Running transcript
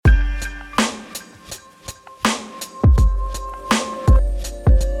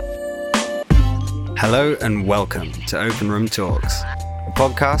Hello and welcome to Open Room Talks, a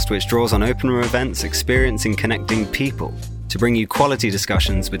podcast which draws on open room events, experience in connecting people to bring you quality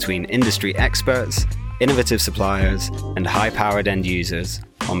discussions between industry experts, innovative suppliers, and high-powered end users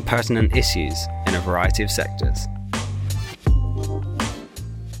on pertinent issues in a variety of sectors.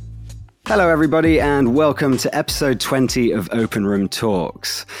 Hello everybody and welcome to episode 20 of Open Room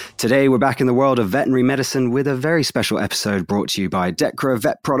Talks. Today we're back in the world of veterinary medicine with a very special episode brought to you by Dechra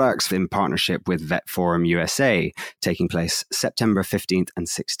Vet Products in partnership with Vet Forum USA, taking place September 15th and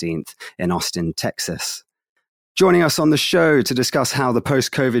 16th in Austin, Texas. Joining us on the show to discuss how the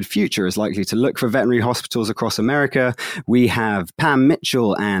post-COVID future is likely to look for veterinary hospitals across America, we have Pam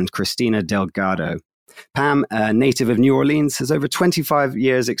Mitchell and Christina Delgado. Pam, a native of New Orleans, has over 25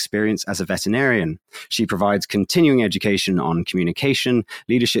 years' experience as a veterinarian. She provides continuing education on communication,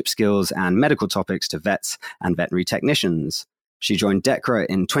 leadership skills, and medical topics to vets and veterinary technicians. She joined Dechra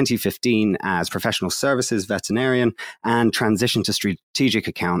in 2015 as professional services veterinarian and transitioned to strategic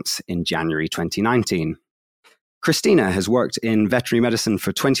accounts in January 2019. Christina has worked in veterinary medicine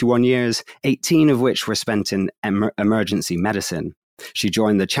for 21 years, 18 of which were spent in emergency medicine. She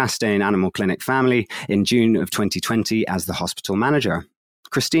joined the Chastain Animal Clinic family in June of 2020 as the hospital manager.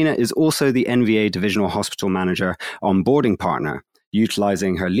 Christina is also the NVA Divisional Hospital Manager onboarding partner,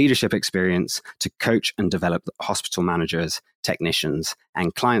 utilizing her leadership experience to coach and develop hospital managers, technicians,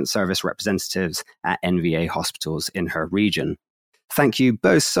 and client service representatives at NVA hospitals in her region. Thank you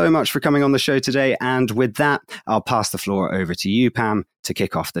both so much for coming on the show today. And with that, I'll pass the floor over to you, Pam, to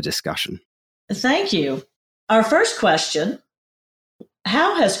kick off the discussion. Thank you. Our first question: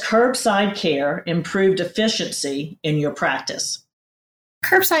 how has curbside care improved efficiency in your practice?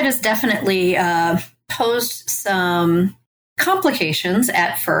 Curbside has definitely posed some complications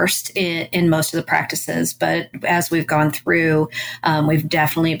at first in most of the practices, but as we've gone through, we've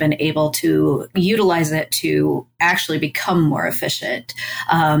definitely been able to utilize it to actually become more efficient.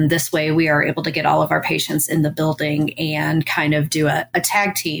 This way, we are able to get all of our patients in the building and kind of do a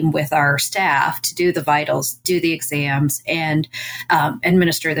tag team with our staff to do the vitals, do the exams, and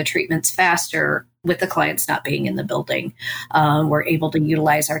administer the treatments faster with the clients not being in the building. We're able to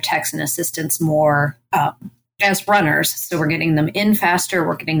utilize our techs and assistants more as runners. So we're getting them in faster,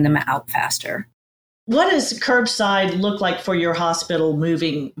 we're getting them out faster. What does curbside look like for your hospital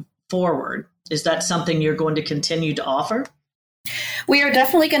moving forward? Is that something you're going to continue to offer? We are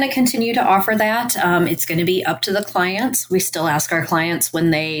definitely going to continue to offer that. It's going to be up to the clients. We still ask our clients when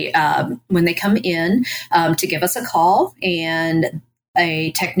they come in to give us a call, and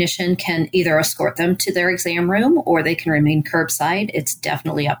a technician can either escort them to their exam room or they can remain curbside. It's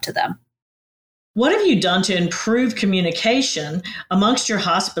definitely up to them. What have you done to improve communication amongst your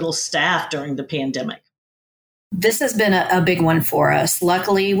hospital staff during the pandemic? This has been a big one for us.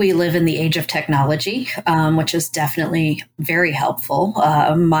 Luckily, we live in the age of technology, which is definitely very helpful.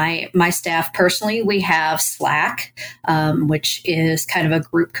 My staff personally, we have Slack, which is kind of a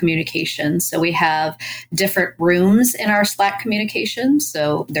group communication. So we have different rooms in our Slack communication.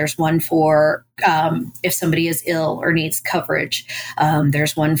 So there's one for if somebody is ill or needs coverage.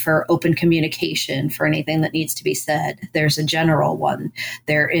 There's one for open communication for anything that needs to be said. There's a general one.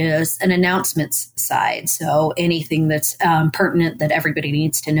 There is an announcements side. So anything that's pertinent that everybody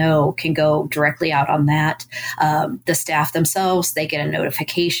needs to know can go directly out on that. The staff themselves, they get a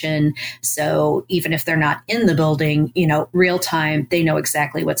notification. So even if they're not in the building, real time, they know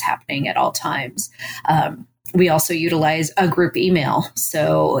exactly what's happening at all times. We also utilize a group email.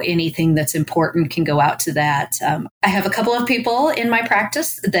 So anything that's important can go out to that. I have a couple of people in my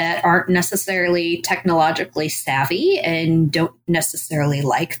practice that aren't necessarily technologically savvy and don't necessarily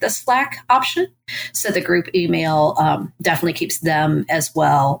like the Slack option. So the group email definitely keeps them as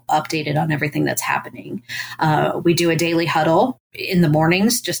well updated on everything that's happening. We do a daily huddle in the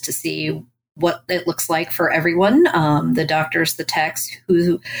mornings just to see what it looks like for everyone, the doctors, the techs,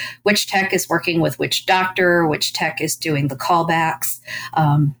 which tech is working with which doctor, which tech is doing the callbacks.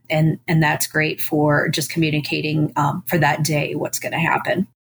 And that's great for just communicating for that day what's going to happen.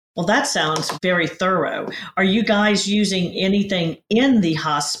 Well, that sounds very thorough. Are you guys using anything in the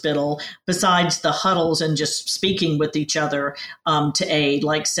hospital besides the huddles and just speaking with each other to aid,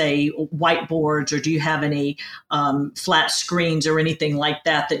 like, say, whiteboards, or do you have any flat screens or anything like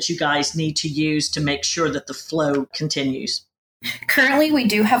that you guys need to use to make sure that the flow continues? Currently, we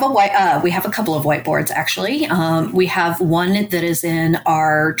do have we have a couple of whiteboards, actually. We have one that is in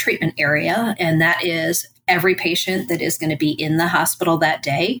our treatment area, and that is every patient that is going to be in the hospital that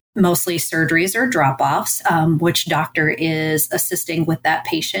day. mostly surgeries or drop-offs, which doctor is assisting with that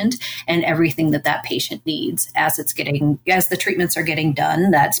patient and everything that that patient needs as the treatments are getting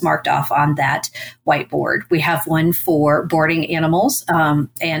done. That's marked off on that whiteboard. We have one for boarding animals, and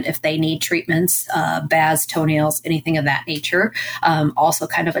if they need treatments, baths, toenails, anything of that nature, also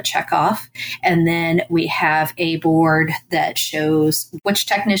kind of a check off. And then we have a board that shows which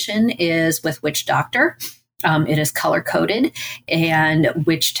technician is with which doctor. It is color coded, and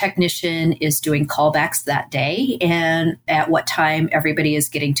which technician is doing callbacks that day and at what time everybody is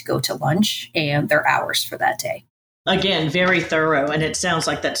getting to go to lunch and their hours for that day. Again, very thorough, and it sounds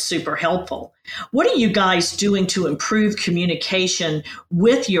like that's super helpful. What are you guys doing to improve communication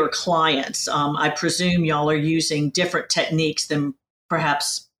with your clients? I presume y'all are using different techniques than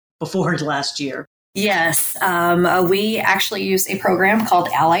perhaps before last year. Yes, we actually use a program called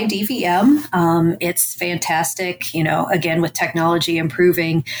Ally DVM. It's fantastic. Again, with technology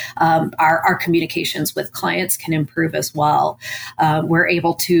improving, our communications with clients can improve as well. We're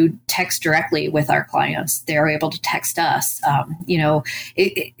able to text directly with our clients. They're able to text us. My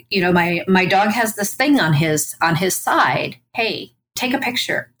dog has this thing on his side. Hey, take a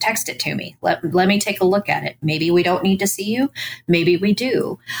picture, text it to me. Let me take a look at it. Maybe we don't need to see you. Maybe we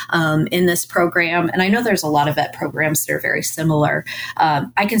do in this program. And I know there's a lot of vet programs that are very similar.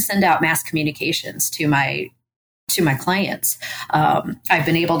 I can send out mass communications to my clients. I've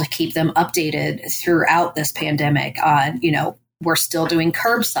been able to keep them updated throughout this pandemic on, we're still doing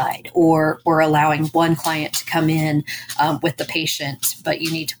curbside, or we're allowing one client to come in with the patient, but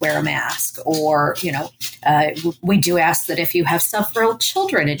you need to wear a mask. Or, we do ask that if you have several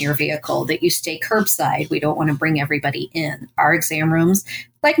children in your vehicle, that you stay curbside. We don't want to bring everybody in. Our exam rooms,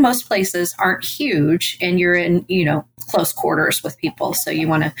 like most places, aren't huge, and you're in, close quarters with people. So you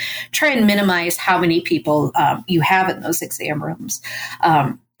want to try and minimize how many people you have in those exam rooms.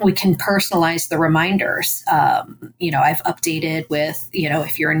 We can personalize the reminders. I've updated with,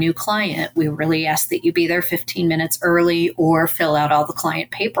 if you're a new client, we really ask that you be there 15 minutes early or fill out all the client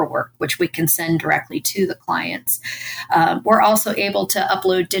paperwork, which we can send directly to the clients. We're also able to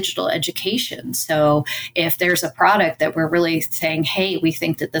upload digital education. So if there's a product that we're really saying, hey, we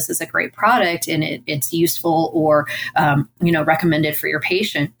think that this is a great product and it's useful or, recommended for your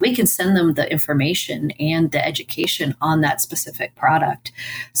patient, we can send them the information and the education on that specific product.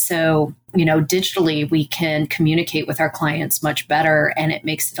 So, digitally, we can communicate with our clients much better, and it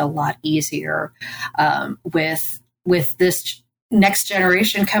makes it a lot easier. With this next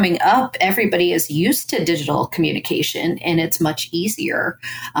generation coming up, everybody is used to digital communication, and it's much easier.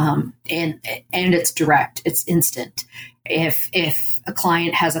 And it's direct, it's instant. If a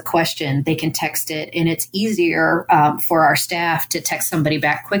client has a question, they can text it, and it's easier for our staff to text somebody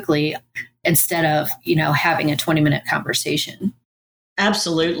back quickly instead of, having a 20-minute conversation.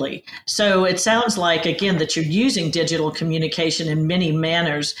 Absolutely. So it sounds like, again, that you're using digital communication in many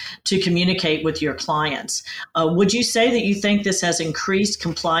manners to communicate with your clients. Would you say that you think this has increased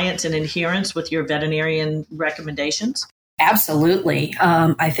compliance and adherence with your veterinarian recommendations? Absolutely.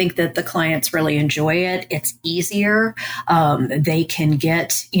 I think that the clients really enjoy it. It's easier. They can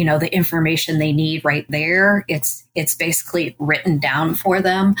get, the information they need right there. It's basically written down for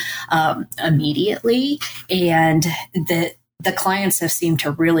them immediately. And the clients have seemed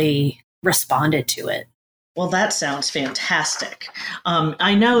to really responded to it. Well, that sounds fantastic.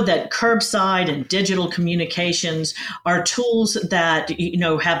 I know that curbside and digital communications are tools that,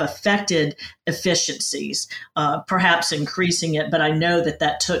 have affected efficiencies, perhaps increasing it. But I know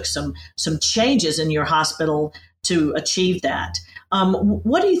that took some changes in your hospital to achieve that.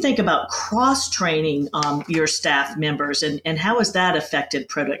 What do you think about cross-training your staff members, and how has that affected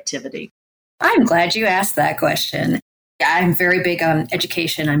productivity? I'm glad you asked that question. I'm very big on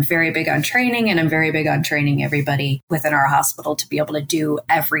education. I'm very big on training, and I'm very big on training everybody within our hospital to be able to do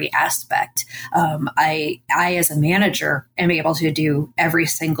every aspect. I, as a manager, am able to do every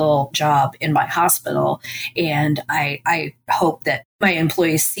single job in my hospital. And I hope that my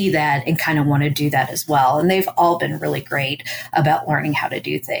employees see that and kind of want to do that as well. And they've all been really great about learning how to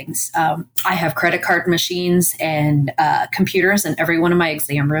do things. I have credit card machines and computers in every one of my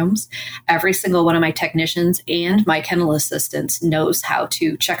exam rooms. Every single one of my technicians and my kennel assistants knows how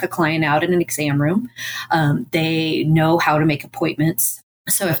to check a client out in an exam room. They know how to make appointments.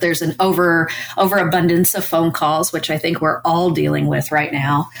 So if there's an overabundance of phone calls, which I think we're all dealing with right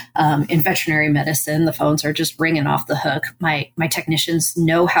now in veterinary medicine, the phones are just ringing off the hook. My technicians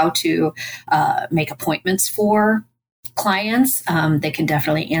know how to make appointments for clients. They can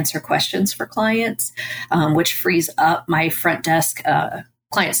definitely answer questions for clients, which frees up my front desk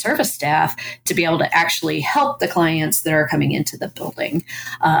client service staff to be able to actually help the clients that are coming into the building.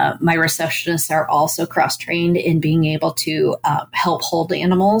 My receptionists are also cross-trained in being able to help hold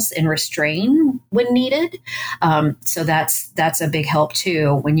animals and restrain when needed. So that's a big help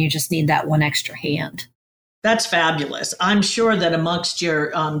too, when you just need that one extra hand. That's fabulous. I'm sure that amongst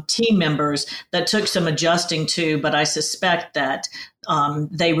your team members that took some adjusting to, but I suspect that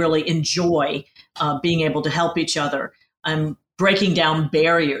they really enjoy being able to help each other. Breaking down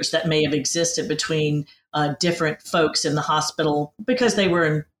barriers that may have existed between different folks in the hospital because they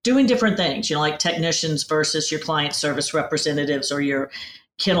were doing different things, like technicians versus your client service representatives or your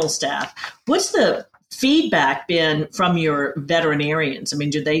kennel staff. What's the feedback been from your veterinarians? I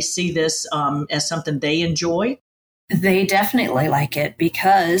mean, do they see this as something they enjoy? They definitely like it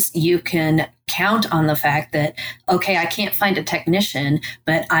because you can count on the fact that, okay, I can't find a technician,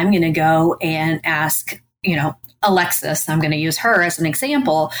 but I'm going to go and ask, Alexis, I'm going to use her as an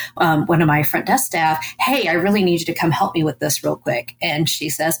example, one of my front desk staff, hey, I really need you to come help me with this real quick. And she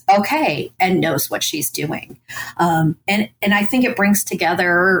says, okay, and knows what she's doing. And I think it brings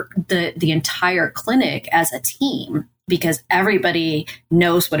together the entire clinic as a team because everybody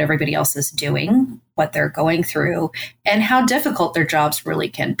knows what everybody else is doing, what they're going through, and how difficult their jobs really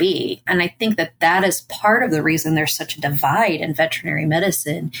can be. And I think that is part of the reason there's such a divide in veterinary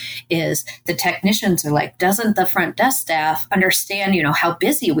medicine is the technicians are like, doesn't the front desk staff understand, how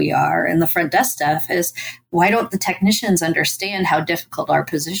busy we are? And the front desk staff is, why don't the technicians understand how difficult our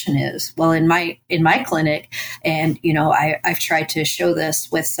position is? Well, in my clinic, and, I've tried to show this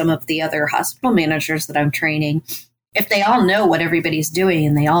with some of the other hospital managers that I'm training, if they all know what everybody's doing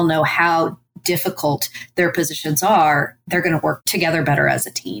and they all know how difficult their positions are, they're going to work together better as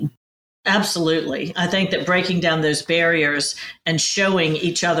a team. Absolutely. I think that breaking down those barriers and showing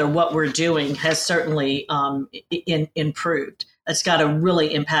each other what we're doing has certainly improved. It's got to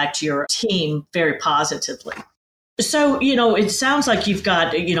really impact your team very positively. So, it sounds like you've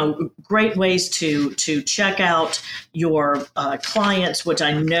got, great ways to check out your clients, which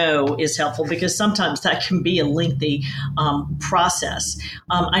I know is helpful because sometimes that can be a lengthy process.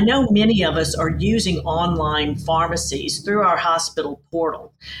 I know many of us are using online pharmacies through our hospital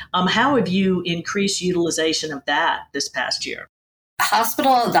portal. How have you increased utilization of that this past year?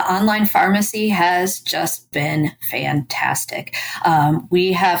 The online pharmacy has just been fantastic.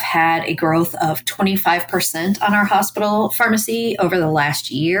 We have had a growth of 25% on our hospital pharmacy over the last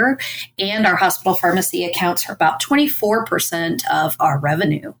year, and our hospital pharmacy accounts for about 24% of our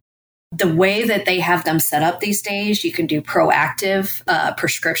revenue. The way that they have them set up these days, you can do proactive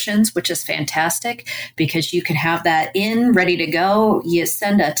prescriptions, which is fantastic because you can have that ready to go. You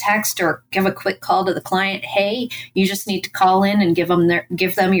send a text or give a quick call to the client. Hey, you just need to call in and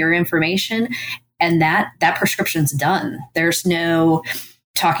give them your information. And that prescription's done. There's no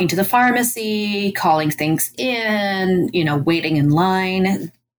talking to the pharmacy, calling things in, waiting in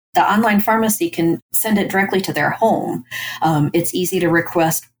line. The online pharmacy can send it directly to their home. It's easy to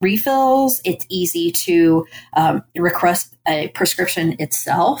request refills. It's easy to request a prescription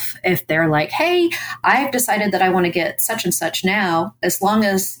itself. If they're like, hey, I've decided that I want to get such and such now, as long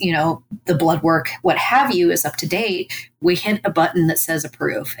as, the blood work, what have you, is up to date, we hit a button that says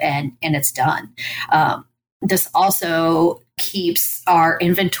approve and it's done. This also keeps our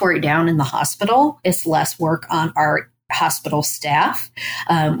inventory down in the hospital. It's less work on our hospital staff,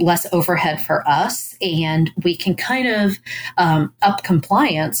 less overhead for us, and we can kind of up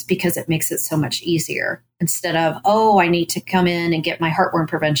compliance because it makes it so much easier. Instead of, I need to come in and get my heartworm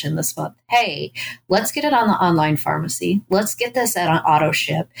prevention this month. Hey, let's get it on the online pharmacy. Let's get this at an auto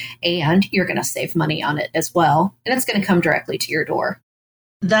ship, and you're going to save money on it as well, and it's going to come directly to your door.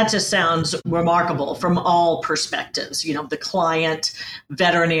 That just sounds remarkable from all perspectives. The client,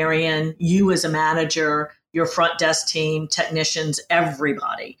 veterinarian, you as a manager, your front desk team, technicians,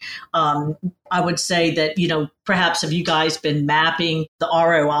 everybody. I would say that, perhaps have you guys been mapping the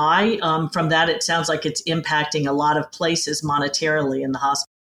ROI from that? It sounds like it's impacting a lot of places monetarily in the hospital.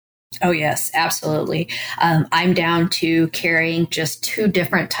 Oh, yes, absolutely. I'm down to carrying just 2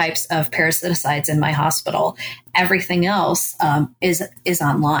 different types of parasiticides in my hospital. Everything else is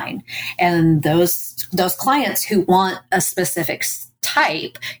online. And those clients who want a specific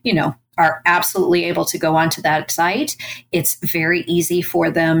type, are absolutely able to go onto that site. It's very easy for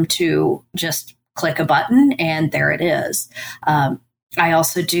them to just click a button and there it is. I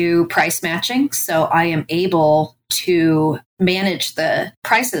also do price matching. So I am able to manage the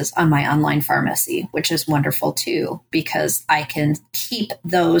prices on my online pharmacy, which is wonderful too, because I can keep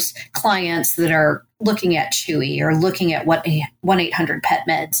those clients that are looking at Chewy or looking at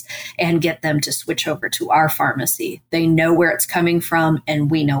 1-800-PET-MEDS and get them to switch over to our pharmacy. They know where it's coming from, and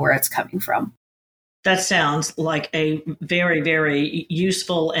we know where it's coming from. That sounds like a very, very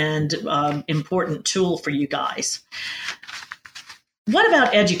useful and important tool for you guys. What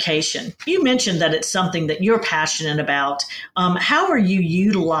about education? You mentioned that it's something that you're passionate about. How are you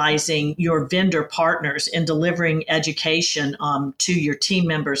utilizing your vendor partners in delivering education to your team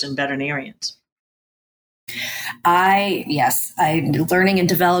members and veterinarians? Learning and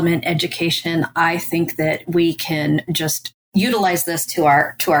development education. I think that we can just utilize this to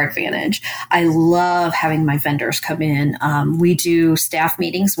our advantage. I love having my vendors come in. We do staff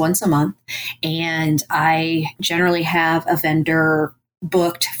meetings once a month, and I generally have a vendor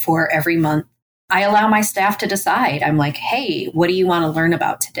booked for every month. I allow my staff to decide. I'm like, hey, what do you want to learn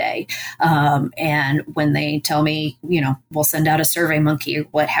about today? And when they tell me, we'll send out a Survey Monkey or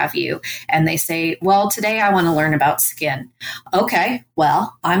what have you. And they say, well, today I want to learn about skin. Okay,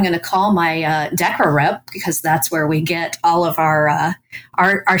 well, I'm going to call my Dechra rep, because that's where we get all of our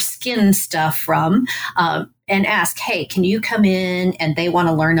skin stuff from, and ask, hey, can you come in? And they want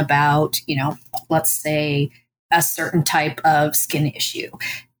to learn about, let's say a certain type of skin issue.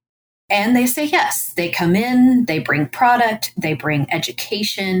 And they say yes. They come in, they bring product, they bring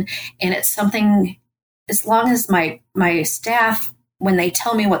education, and it's something, as long as my staff, when they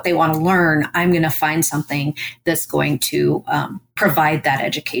tell me what they want to learn, I'm going to find something that's going to provide that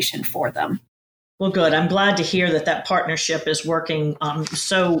education for them. Well, good. I'm glad to hear that partnership is working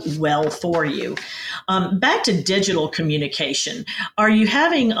so well for you. Back to digital communication. Are you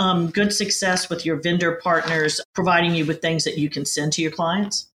having good success with your vendor partners providing you with things that you can send to your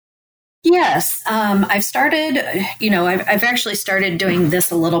clients? Yes, I've started, I've actually started doing this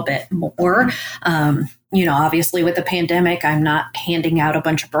a little bit more. Obviously with the pandemic, I'm not handing out a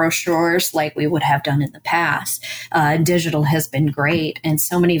bunch of brochures like we would have done in the past. Digital has been great. And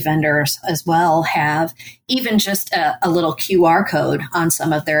so many vendors as well have even just a little QR code on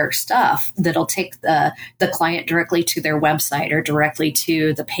some of their stuff that'll take the client directly to their website or directly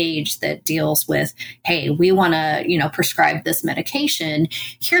to the page that deals with, hey, we want to, prescribe this medication.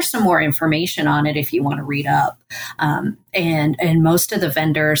 Here's some more information on it if you want to read up. And most of the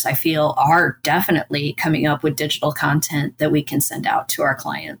vendors, I feel, are definitely coming up with digital content that we can send out to our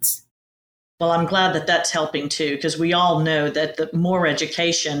clients. Well, I'm glad that that's helping too, because we all know that the more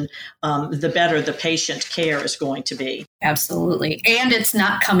education, the better the patient care is going to be. Absolutely. And it's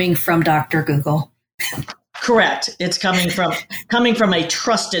not coming from Dr. Google. Correct. It's coming from a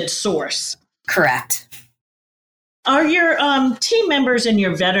trusted source. Correct. Are your team members and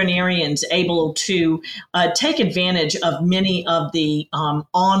your veterinarians able to take advantage of many of the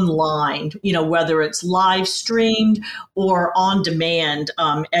online, whether it's live streamed or on demand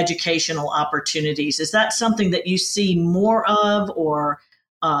educational opportunities? Is that something that you see more of or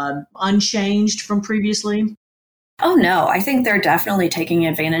unchanged from previously? Oh, no, I think they're definitely taking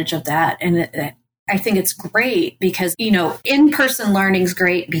advantage of that. And I think it's great because, in-person learning is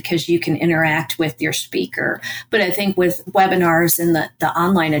great because you can interact with your speaker. But I think with webinars and the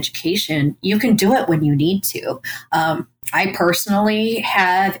online education, you can do it when you need to. I personally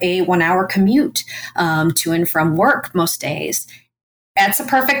have a 1-hour commute to and from work most days. That's a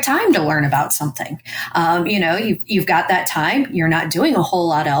perfect time to learn about something. You've got that time. You're not doing a whole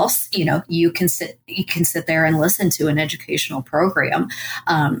lot else. You can sit there and listen to an educational program.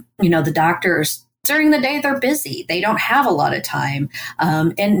 The doctors, during the day, they're busy. They don't have a lot of time.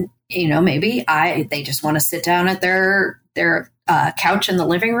 Maybe they just want to sit down at their couch in the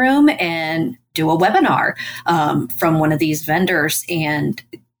living room and do a webinar from one of these vendors. And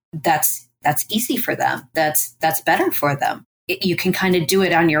that's easy for them. That's better for them. You can kind of do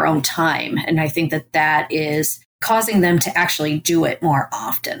it on your own time. And I think that is causing them to actually do it more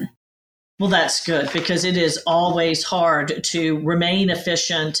often. Well, that's good because it is always hard to remain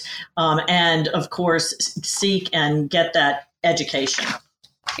efficient and, of course, seek and get that education.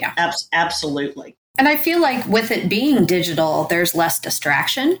 Yeah, absolutely. And I feel like with it being digital, there's less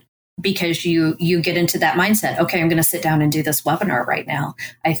distraction because you get into that mindset. Okay, I'm going to sit down and do this webinar right now.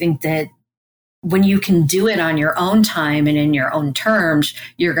 I think that when you can do it on your own time and in your own terms,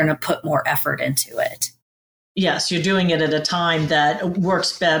 you're going to put more effort into it. Yes, you're doing it at a time that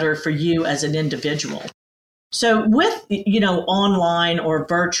works better for you as an individual. So with, online or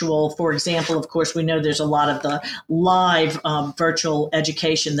virtual, for example, of course, we know there's a lot of the live virtual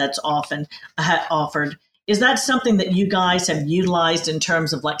education that's often offered. Is that something that you guys have utilized in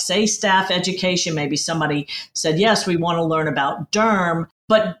terms of, like, say, staff education? Maybe somebody said, yes, we want to learn about derm,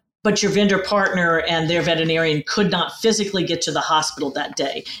 but your vendor partner and their veterinarian could not physically get to the hospital that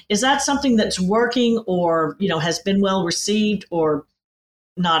day. Is that something that's working, or, has been well received, or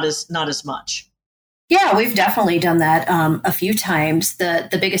not as much? Yeah, we've definitely done that a few times.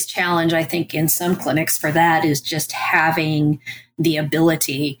 The biggest challenge, I think, in some clinics for that is just having the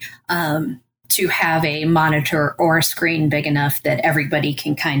ability to have a monitor or a screen big enough that everybody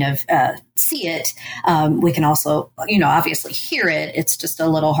can kind of see it. We can also, obviously hear it. It's just a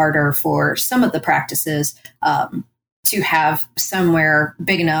little harder for some of the practices to have somewhere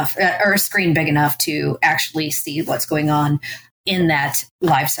big enough or a screen big enough to actually see what's going on in that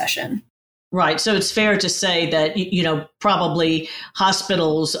live session. Right. So it's fair to say that, probably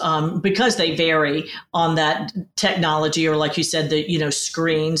hospitals, because they vary on that technology, or like you said, the,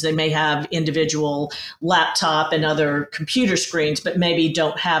 screens, they may have individual laptop and other computer screens, but maybe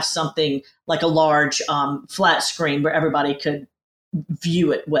don't have something like a large flat screen where everybody could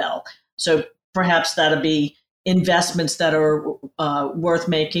view it well. So perhaps that'll be investments that are worth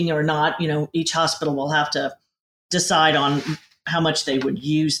making or not. Each hospital will have to decide on how much they would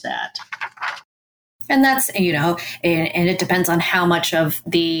use that. And that's, and it depends on how much of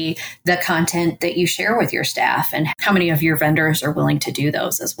the content that you share with your staff and how many of your vendors are willing to do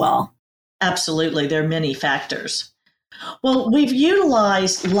those as well. Absolutely. There are many factors. Well, we've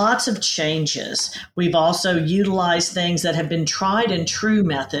utilized lots of changes. We've also utilized things that have been tried and true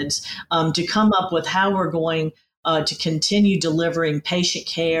methods to come up with how we're going to continue delivering patient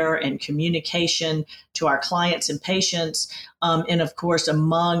care and communication to our clients and patients, and of course,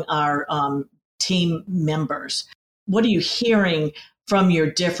 among our team members. What are you hearing from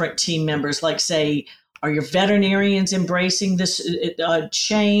your different team members? Like, say, are your veterinarians embracing this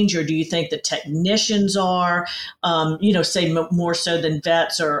change, or do you think that technicians are, say more so than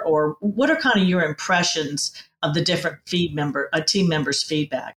vets, or what are kind of your impressions of the different team members'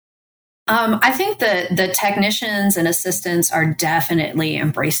 feedback? I think the technicians and assistants are definitely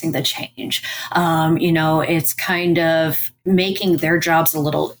embracing the change. It's kind of making their jobs a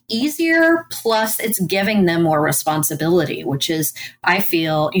little easier. Plus, it's giving them more responsibility, which is, I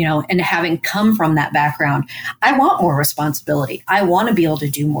feel, and having come from that background, I want more responsibility. I want to be able to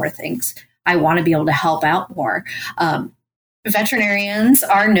do more things. I want to be able to help out more. Veterinarians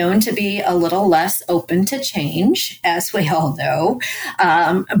are known to be a little less open to change, as we all know.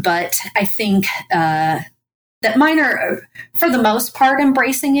 But I think that mine are, for the most part,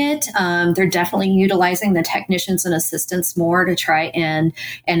 embracing it. They're definitely utilizing the technicians and assistants more to try and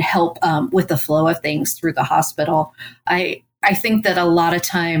help with the flow of things through the hospital. I think that a lot of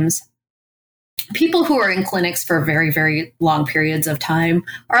times people who are in clinics for very, very long periods of time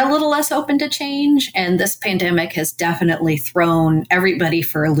are a little less open to change. And this pandemic has definitely thrown everybody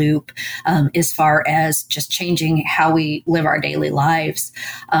for a loop as far as just changing how we live our daily lives.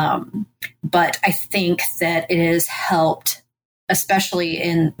 But I think that it has helped, especially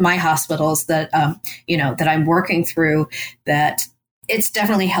in my hospitals that I'm working through, that it's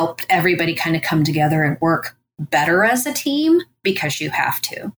definitely helped everybody kind of come together and work better as a team, because you have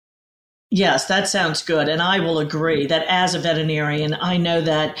to. Yes, that sounds good. And I will agree that as a veterinarian, I know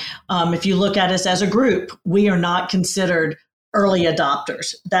that if you look at us as a group, we are not considered early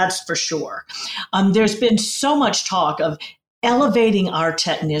adopters. That's for sure. There's been so much talk of elevating our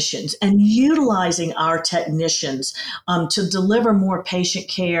technicians and utilizing our technicians to deliver more patient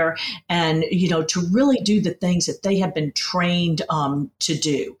care and, to really do the things that they have been trained to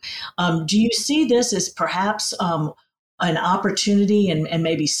do. Do you see this as perhaps an opportunity and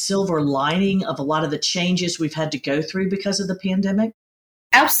maybe silver lining of a lot of the changes we've had to go through because of the pandemic?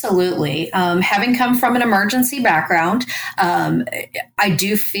 Absolutely. Having come from an emergency background, I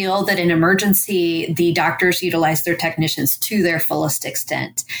do feel that in emergency, the doctors utilize their technicians to their fullest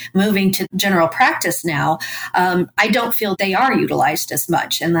extent. Moving to general practice now, I don't feel they are utilized as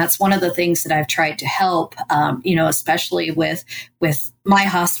much. And that's one of the things that I've tried to help, especially with my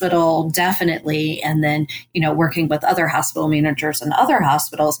hospital, definitely. And then, working with other hospital managers and other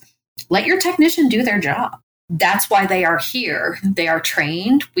hospitals, let your technician do their job. That's why they are here. They are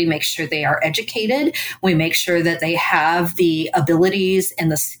trained. We make sure they are educated. We make sure that they have the abilities and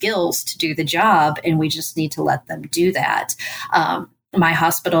the skills to do the job. And we just need to let them do that. My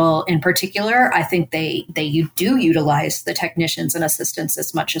hospital in particular, I think they do utilize the technicians and assistants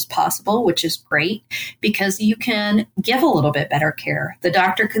as much as possible, which is great because you can give a little bit better care. The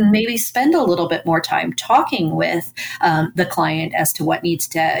doctor can maybe spend a little bit more time talking with the client as to what needs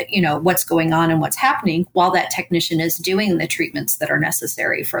to, what's going on and what's happening while that technician is doing the treatments that are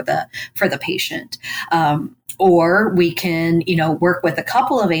necessary for the patient. Or we can, work with a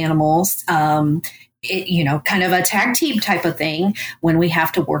couple of animals, kind of a tag team type of thing when we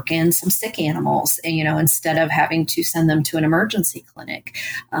have to work in some sick animals, instead of having to send them to an emergency clinic.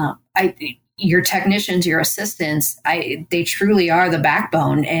 Your technicians, your assistants, they truly are the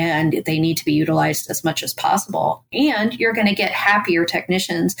backbone, and they need to be utilized as much as possible. And you're going to get happier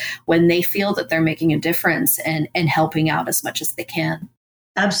technicians when they feel that they're making a difference and helping out as much as they can.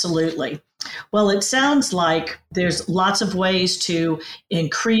 Absolutely. Well, it sounds like there's lots of ways to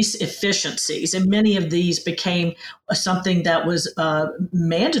increase efficiencies, and many of these became something that was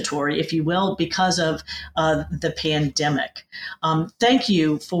mandatory, if you will, because of the pandemic. Thank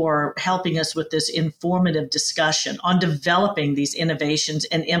you for helping us with this informative discussion on developing these innovations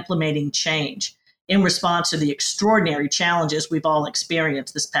and implementing change in response to the extraordinary challenges we've all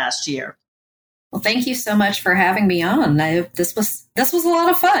experienced this past year. Well, thank you so much for having me on. This was a lot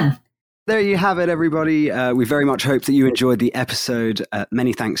of fun. There you have it, everybody. We very much hope that you enjoyed the episode.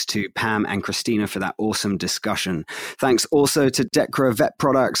 Many thanks to Pam and Christina for that awesome discussion. Thanks also to Dechra Vet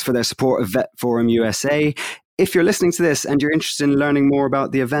Products for their support of Vet Forum USA. If you're listening to this and you're interested in learning more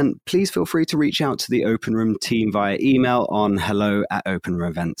about the event, please feel free to reach out to the Open Room team via email on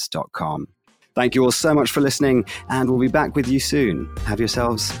hello@openroomevents.com. Thank you all so much for listening, and we'll be back with you soon. Have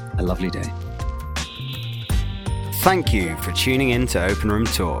yourselves a lovely day. Thank you for tuning in to Open Room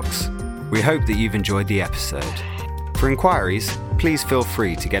Talks. We hope that you've enjoyed the episode. For inquiries, please feel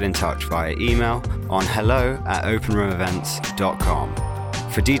free to get in touch via email on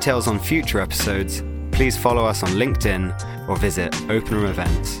hello@openroomevents.com. For details on future episodes, please follow us on LinkedIn or visit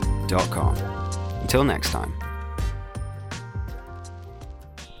openroomevents.com. Until next time.